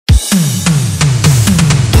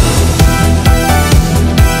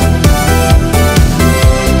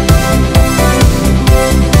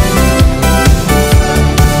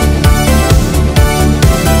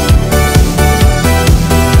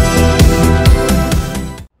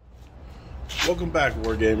Welcome back,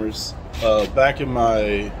 wargamers. Back in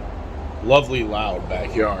my lovely loud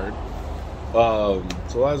backyard. So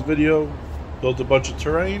last video, built a bunch of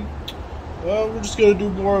terrain. We're just gonna do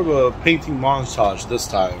more of a painting montage this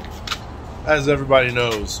time. As everybody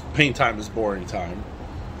knows, paint time is boring time.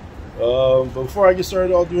 But before I get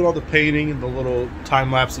started doing all the painting and the little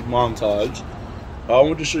time-lapse montage, I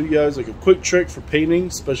wanted to show you guys like a quick trick for painting,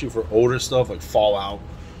 especially for older stuff like Fallout,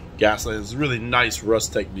 Gaslands. It's a really nice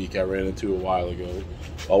rust technique I ran into a while ago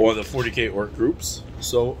on one of the 40K orc groups.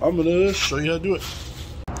 So I'm gonna show you how to do it.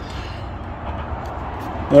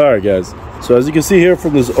 Alright guys, so as you can see here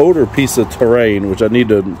from this older piece of terrain, which I need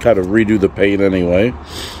to kind of redo the paint anyway,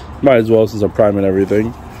 might as well since I'm priming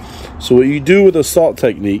everything. So what you do with a salt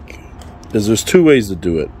technique is there's two ways to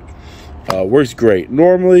do it. Works great.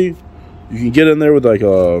 Normally you can get in there with like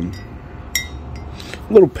a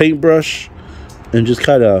little paintbrush and just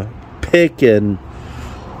kind of pick and,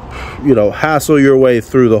 you know, hassle your way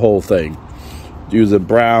through the whole thing. Using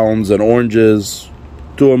browns and oranges,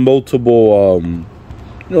 doing multiple, you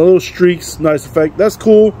know, little streaks, nice effect. That's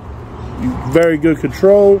cool. Very good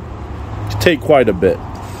control. Can take quite a bit.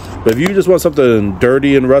 But if you just want something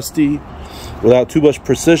dirty and rusty without too much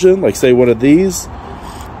precision, like say one of these,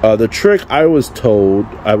 the trick I was told,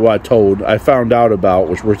 I found out about,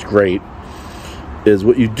 which works great, is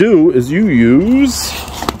what you do is you use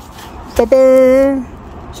some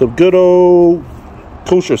good old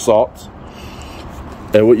kosher salt.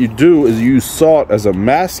 And what you do is you use salt as a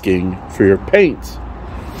masking for your paint.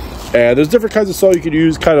 And there's different kinds of salt you can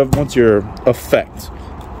use kind of once your effect.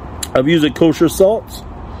 I'm using kosher salt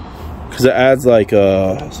because it adds like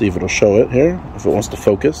let's see if it'll show it here, if it wants to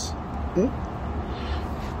focus.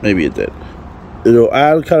 Maybe it did. It'll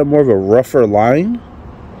add kind of more of a rougher line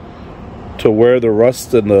to where the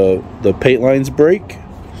rust and the paint lines break.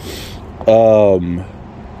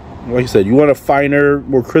 Like I said, you want a finer,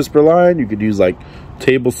 more crisper line, you could use like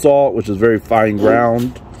table salt, which is very fine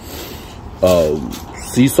ground.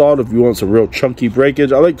 Sea salt if you want some real chunky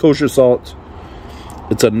breakage. I like kosher salt.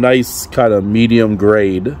 It's a nice kind of medium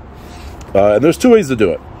grade. And there's two ways to do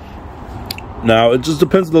it. Now, it just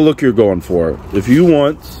depends on the look you're going for. If you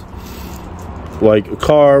want like a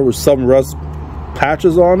car with some rust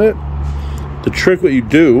patches on it, the trick what you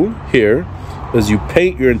do here is you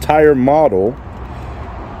paint your entire model,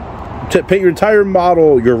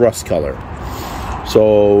 your rust color.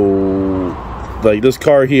 So, like this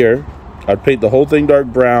car here, I'd paint the whole thing dark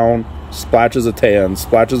brown, splashes of tan,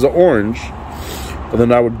 splashes of orange, and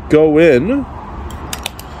then I would go in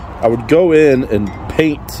and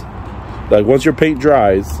paint. Like once your paint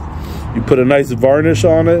dries, you put a nice varnish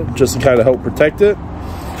on it just to kind of help protect it.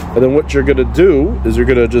 And then what you're gonna do is you're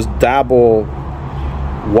gonna just dabble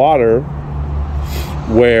water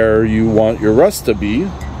where you want your rust to be,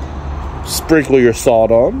 sprinkle your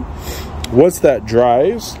salt on. Once that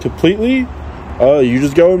dries completely, you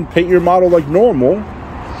just go and paint your model like normal.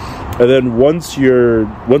 And then once you're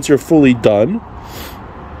fully done,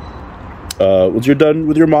 once you're done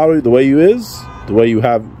with your model the way you is, the way you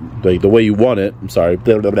have, like the way you want it, I'm sorry,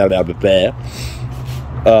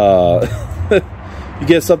 you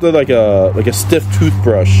get something like a stiff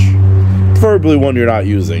toothbrush, preferably one you're not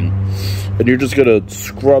using, and you're just gonna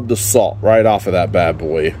scrub the salt right off of that bad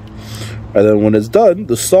boy. And then when it's done,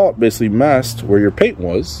 the salt basically masked where your paint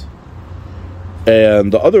was.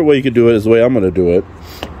 And the other way you could do it is the way I'm gonna do it,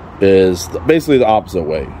 is basically the opposite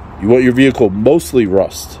way. You want your vehicle mostly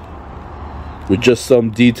rust, with just some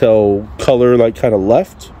detail color like kind of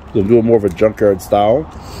left. I'm doing more of a junkyard style,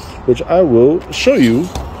 which I will show you.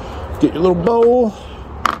 Get your little bowl,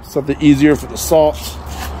 something easier for the salt.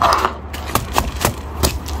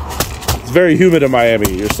 It's very humid in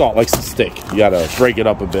Miami. Your salt likes to stick. You gotta break it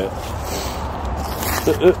up a bit.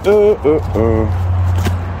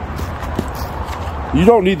 You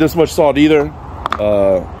don't need this much salt either.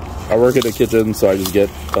 I work in the kitchen, so I just get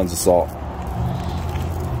tons of salt.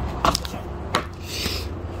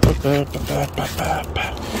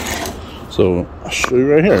 So I'll show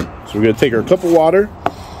you right here. So we're gonna take our cup of water,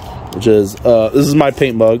 which is this is my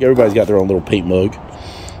paint mug. Everybody's got their own little paint mug.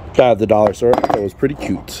 Got at the dollar store. That was pretty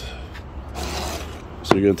cute.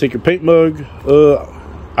 So you're gonna take your paint mug.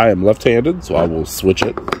 I am left-handed, so I will switch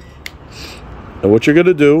it. And what you're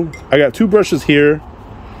gonna do, I got two brushes here,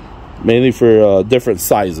 mainly for different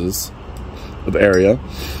sizes of area.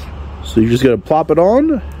 So you're just gonna plop it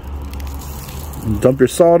on. Dump your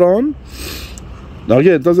salt on. Now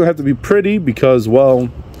again, it doesn't have to be pretty because, well,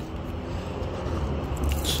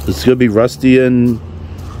 it's gonna be rusty and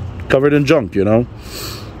covered in junk, you know.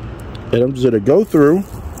 And I'm just gonna go through,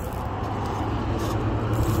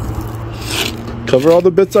 cover all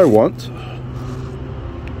the bits I want,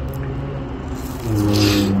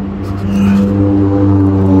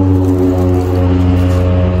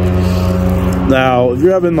 Now, if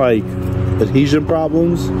you're having like adhesion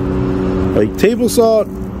problems, like table salt,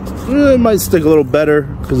 it might stick a little better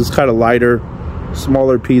because it's kind of lighter,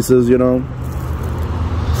 smaller pieces, you know.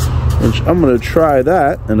 Which I'm gonna try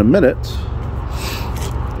that in a minute.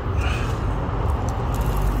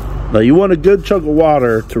 Now you want a good chunk of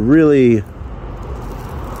water to really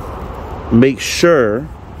make sure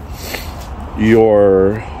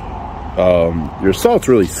your salt's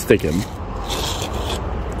really sticking.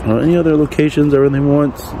 Any other locations everything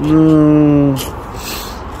wants? No.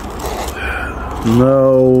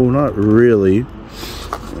 No, not really.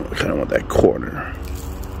 I kind of want that corner.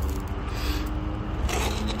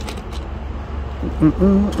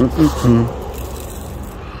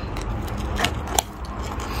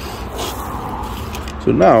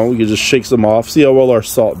 So now we can just shake some off, see how well our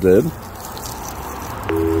salt did.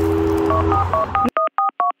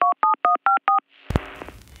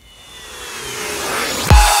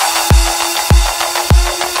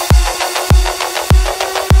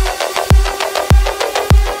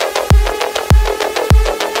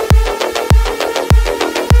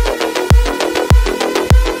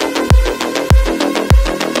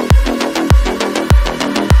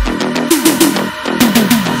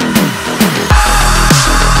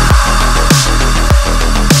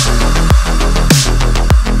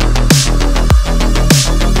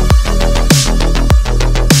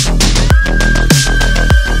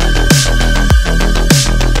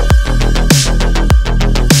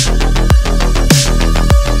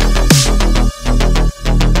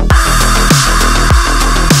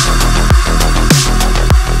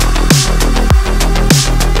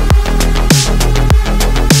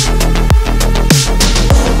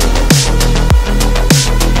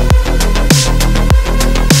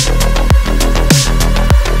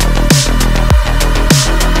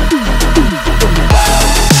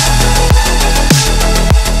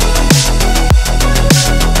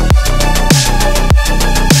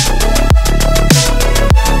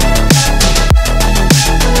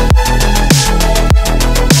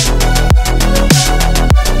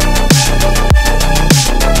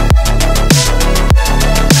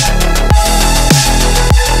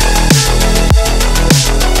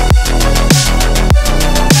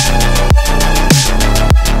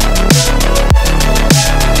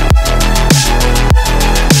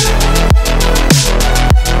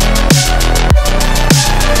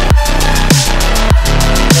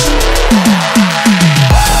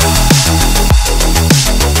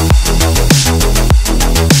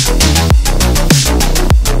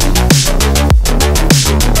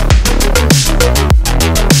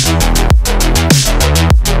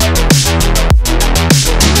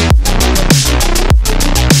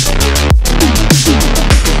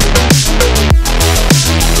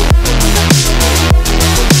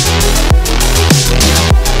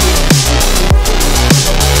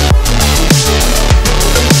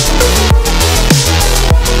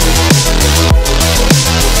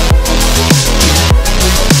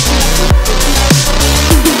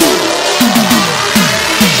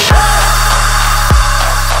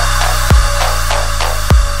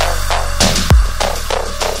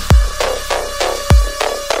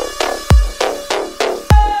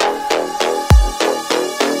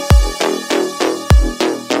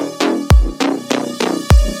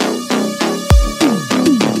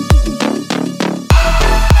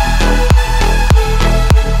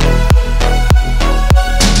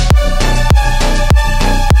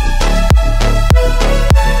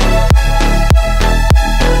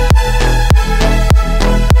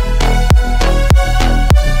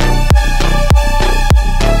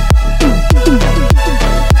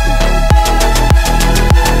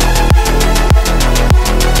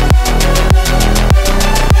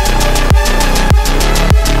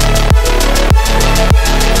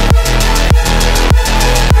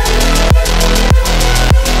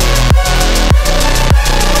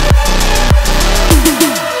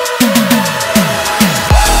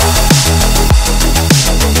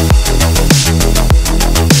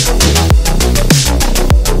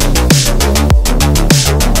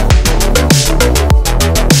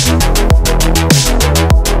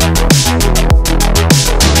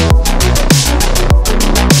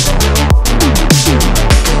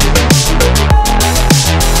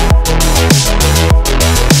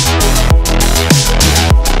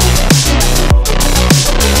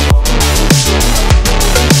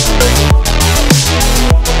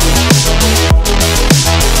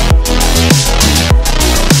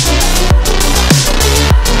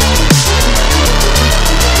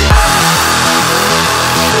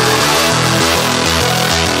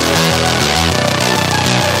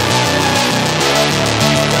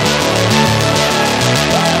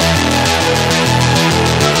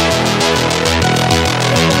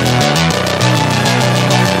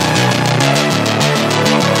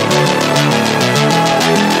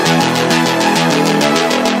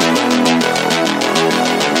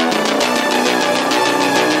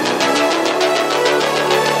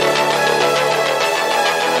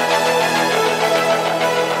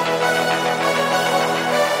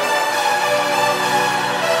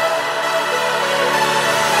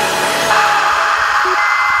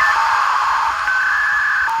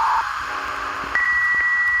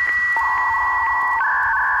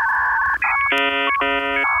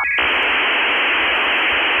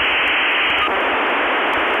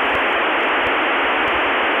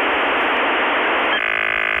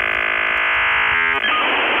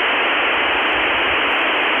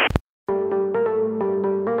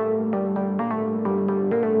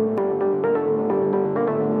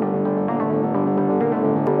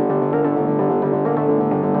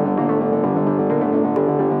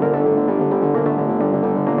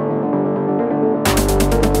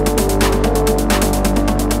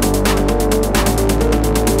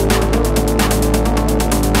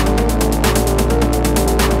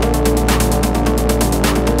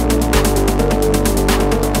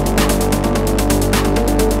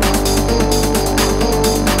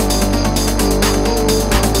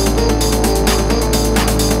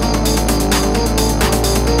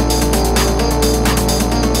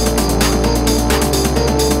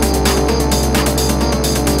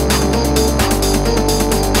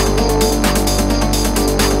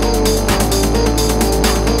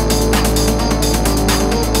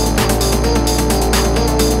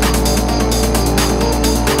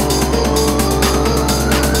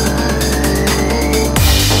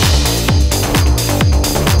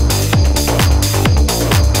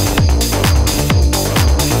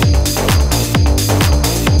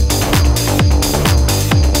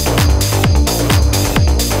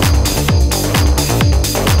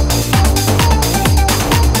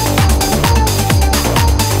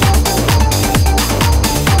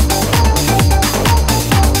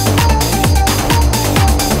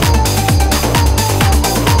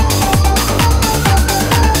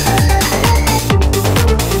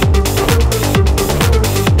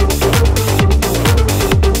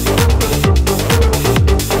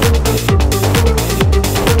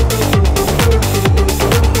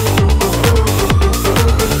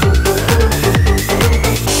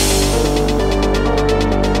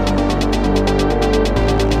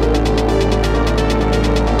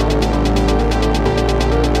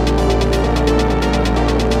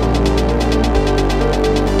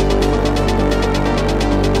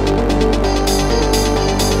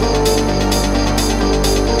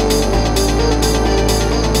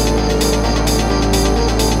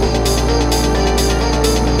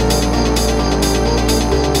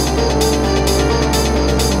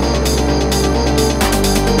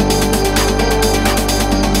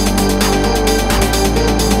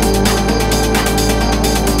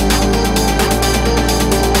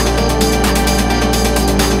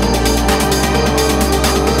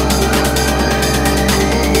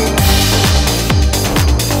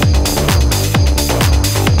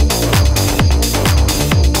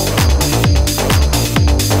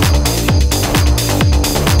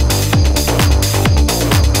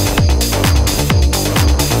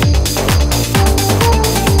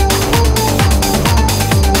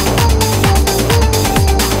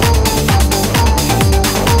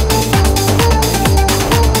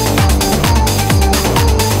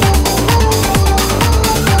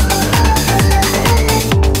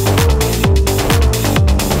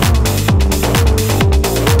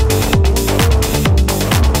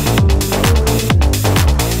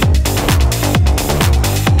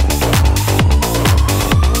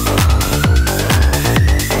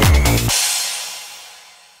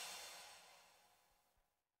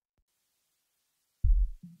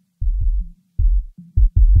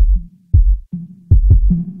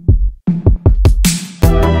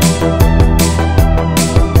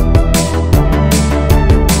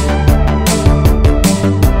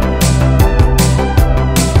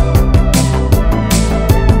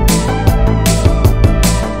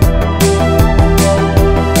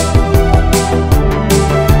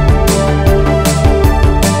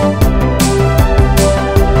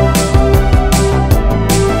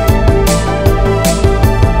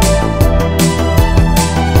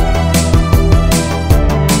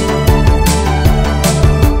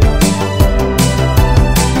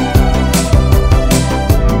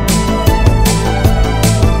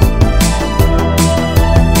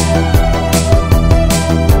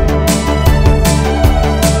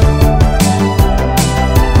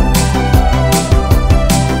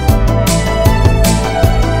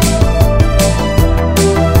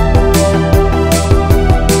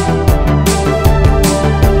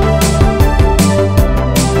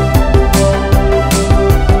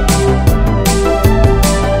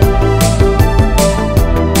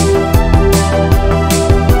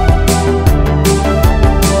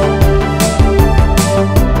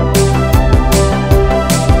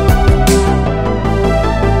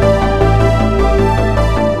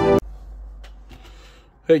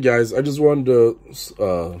 Hey guys, I just wanted to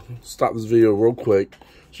stop this video real quick.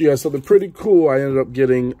 So you guys, something pretty cool I ended up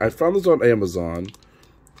getting. I found this on Amazon.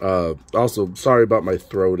 Also, sorry about my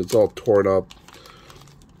throat. It's all torn up.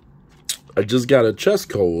 I just got a chest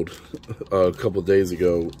cold a couple days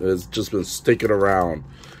ago. It's just been sticking around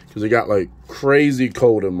because it got like crazy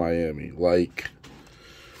cold in Miami. Like,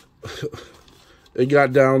 it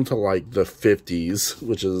got down to like the 50s,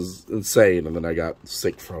 which is insane. And then I got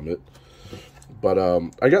sick from it. But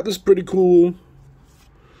I got this pretty cool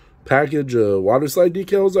package of water slide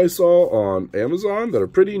decals I saw on Amazon that are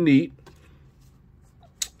pretty neat.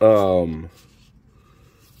 So I'm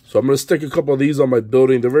going to stick a couple of these on my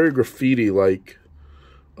building. They're very graffiti-like.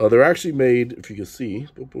 They're actually made, if you can see.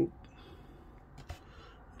 Boop, boop.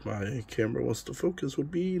 My camera wants to focus, would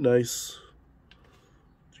be nice.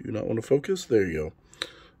 Do you not want to focus? There you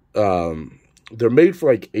go. They're made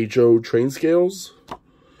for like HO train scales,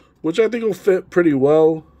 which I think will fit pretty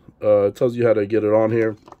well. It tells you how to get it on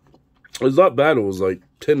here. It's not bad. It was like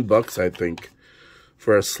 10 bucks, I think,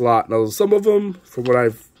 for a slot. Now, some of them, from what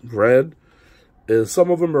I've read, is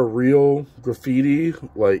some of them are real graffiti.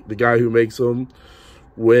 Like, the guy who makes them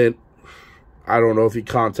went, I don't know if he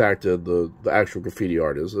contacted the actual graffiti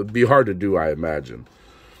artist. It'd be hard to do, I imagine.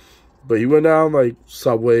 But he went down, like,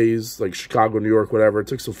 subways, like Chicago, New York, whatever,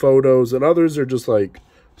 took some photos. And others are just, like,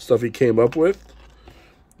 stuff he came up with.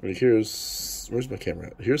 And here's, where's my camera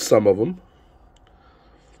at? Here's some of them.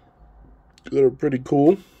 They're pretty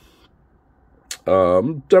cool.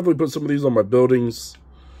 Definitely put some of these on my buildings.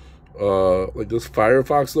 Like this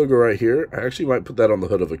Firefox logo right here. I actually might put that on the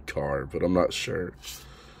hood of a car, but I'm not sure.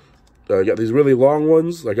 I got these really long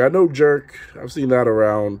ones. Like, I know Jerk. I've seen that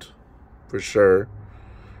around for sure.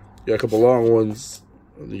 Got a couple long ones.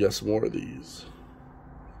 And you got some more of these.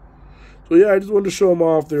 So yeah, I just wanted to show them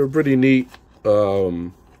off. They were pretty neat.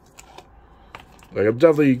 Like, I'm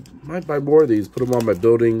definitely might buy more of these, put them on my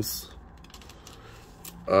buildings.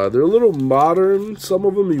 They're a little modern. Some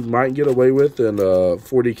of them you might get away with in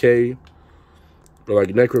 40K or like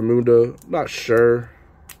Necromunda. Not sure.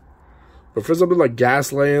 But for something like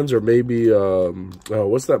Gaslands or maybe, oh,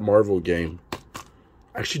 what's that Marvel game?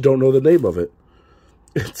 I actually don't know the name of it.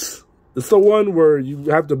 It's the one where you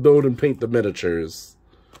have to build and paint the miniatures.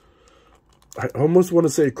 I almost want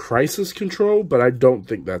to say Crisis Control, but I don't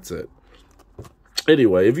think that's it.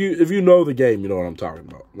 Anyway, if you know the game, you know what I'm talking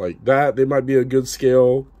about. Like that, they might be a good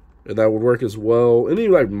scale, and that would work as well. Any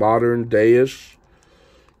like modern day-ish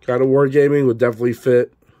kind of wargaming would definitely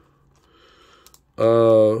fit.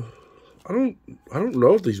 I don't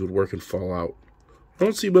know if these would work in Fallout. I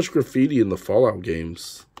don't see much graffiti in the Fallout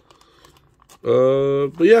games.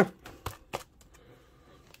 But yeah.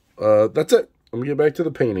 That's it. I'm gonna get back to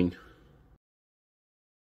the painting.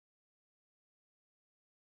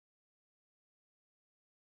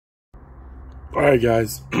 Alright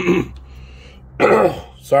guys,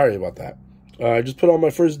 sorry about that. I just put on my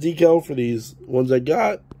first decal for these ones I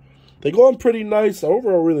got. They go on pretty nice. I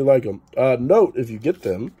overall really like them. Note, if you get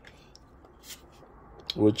them,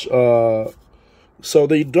 which, so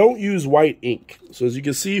they don't use white ink. So as you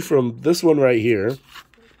can see from this one right here,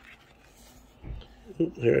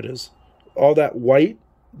 here it is. All that white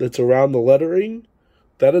that's around the lettering,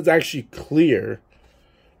 that is actually clear.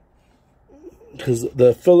 Because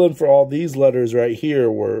the fill-in for all these letters right here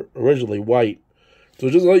were originally white. So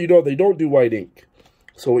just to let you know, they don't do white ink.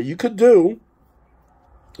 So what you could do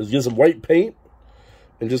is get some white paint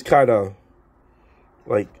and just kind of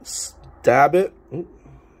like dab it. Oh,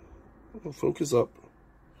 focus up.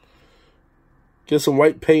 Get some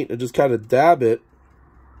white paint and just kind of dab it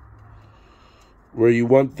where you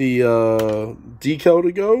want the decal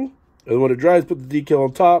to go. And when it dries, put the decal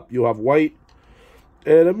on top. You'll have white.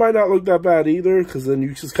 And it might not look that bad either, because then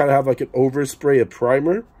you just kind of have like an overspray of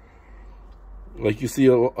primer. Like you see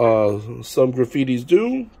some graffitis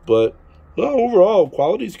do. But overall,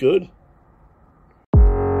 quality's good.